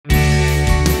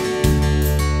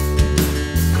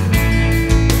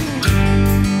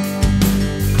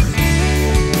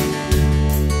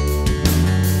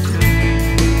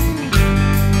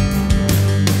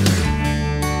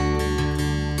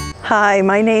Hi,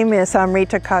 my name is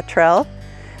Amrita Cottrell,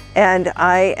 and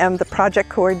I am the project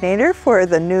coordinator for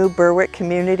the new Berwick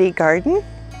Community Garden.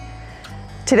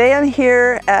 Today I'm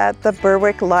here at the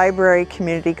Berwick Library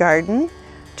Community Garden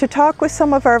to talk with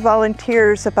some of our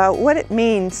volunteers about what it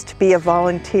means to be a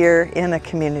volunteer in a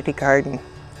community garden.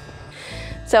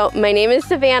 So my name is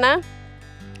Savannah,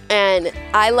 and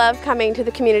I love coming to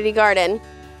the community garden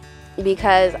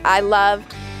because I love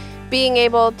being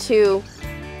able to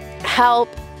help,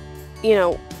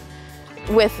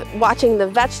 with watching the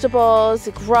vegetables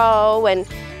grow and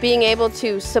being able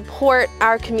to support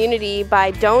our community by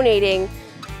donating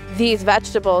these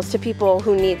vegetables to people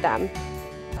who need them.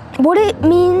 What it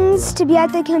means to be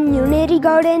at the community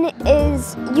garden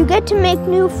is you get to make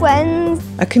new friends.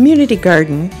 A community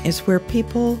garden is where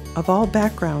people of all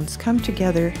backgrounds come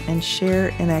together and share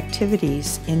in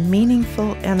activities in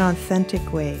meaningful and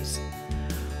authentic ways.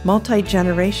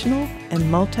 Multi-generational and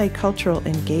multicultural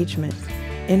engagement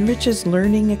enriches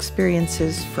learning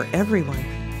experiences for everyone.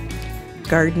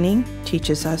 Gardening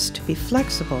teaches us to be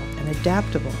flexible and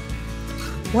adaptable.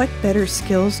 What better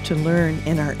skills to learn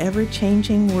in our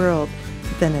ever-changing world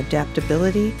than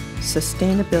adaptability,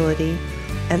 sustainability,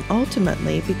 and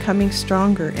ultimately becoming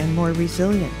stronger and more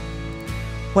resilient?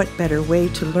 What better way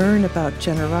to learn about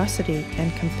generosity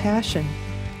and compassion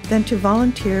than to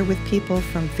volunteer with people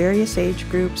from various age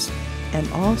groups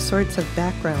and all sorts of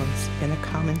backgrounds in a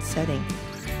common setting?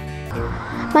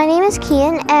 My name is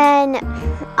Kian, and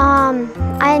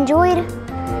I enjoyed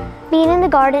being in the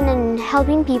garden and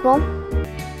helping people.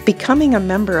 Becoming a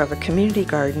member of a community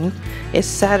garden is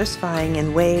satisfying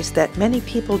in ways that many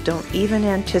people don't even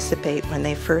anticipate when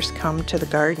they first come to the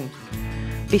garden.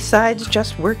 Besides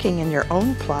just working in your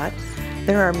own plot,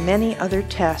 there are many other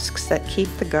tasks that keep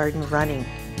the garden running.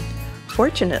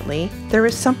 Fortunately, there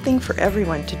is something for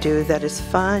everyone to do that is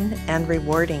fun and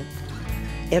rewarding.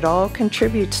 It all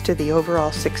contributes to the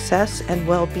overall success and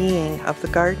well-being of the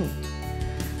garden.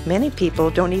 Many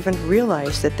people don't even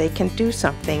realize that they can do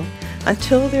something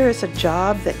until there is a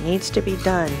job that needs to be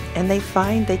done and they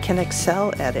find they can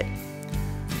excel at it.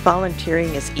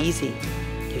 Volunteering is easy.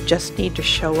 You just need to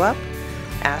show up,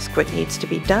 ask what needs to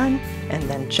be done, and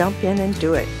then jump in and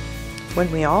do it. When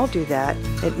we all do that,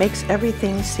 it makes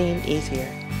everything seem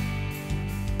easier.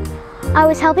 I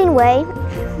was helping weigh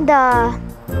the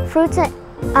fruits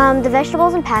and the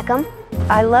vegetables and pack them.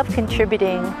 I love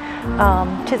contributing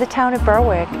to the town of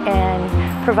Berwick,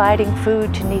 and providing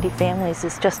food to needy families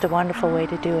is just a wonderful way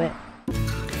to do it.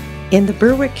 In the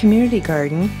Berwick Community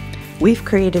Garden, we've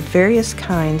created various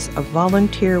kinds of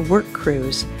volunteer work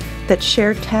crews that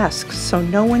share tasks so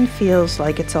no one feels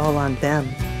like it's all on them.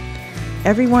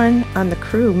 Everyone on the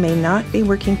crew may not be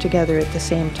working together at the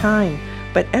same time,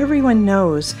 but everyone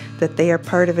knows that they are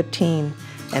part of a team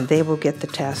and they will get the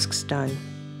tasks done.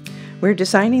 We're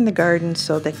designing the garden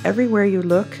so that everywhere you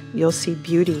look, you'll see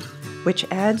beauty, which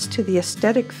adds to the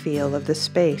aesthetic feel of the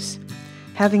space.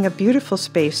 Having a beautiful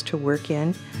space to work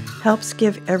in helps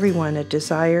give everyone a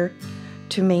desire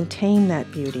to maintain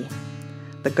that beauty.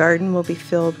 The garden will be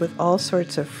filled with all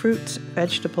sorts of fruits,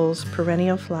 vegetables,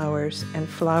 perennial flowers, and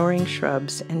flowering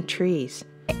shrubs and trees.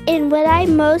 And what I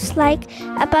most like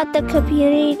about the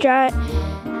community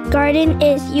garden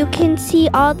is you can see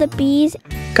all the bees.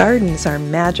 Gardens are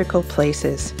magical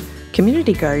places.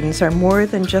 Community gardens are more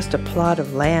than just a plot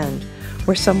of land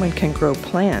where someone can grow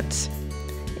plants.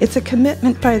 It's a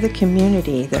commitment by the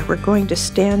community that we're going to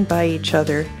stand by each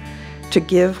other to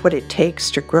give what it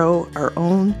takes to grow our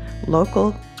own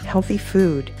local healthy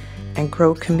food and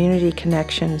grow community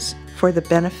connections for the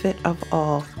benefit of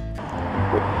all.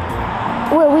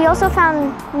 We also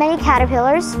found many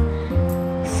caterpillars.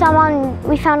 Some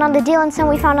we found on the dill and some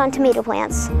we found on tomato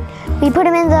plants. We put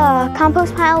them in the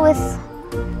compost pile with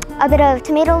a bit of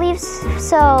tomato leaves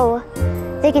so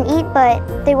they can eat,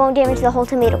 but they won't damage the whole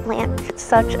tomato plant. It's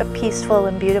such a peaceful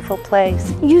and beautiful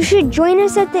place. You should join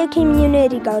us at the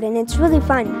community garden. It's really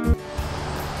fun.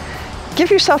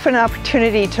 Give yourself an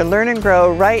opportunity to learn and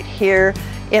grow right here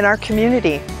in our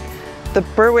community. The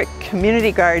Berwick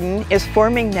Community Garden is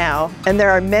forming now, and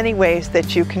there are many ways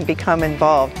that you can become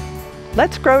involved.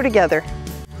 Let's grow together.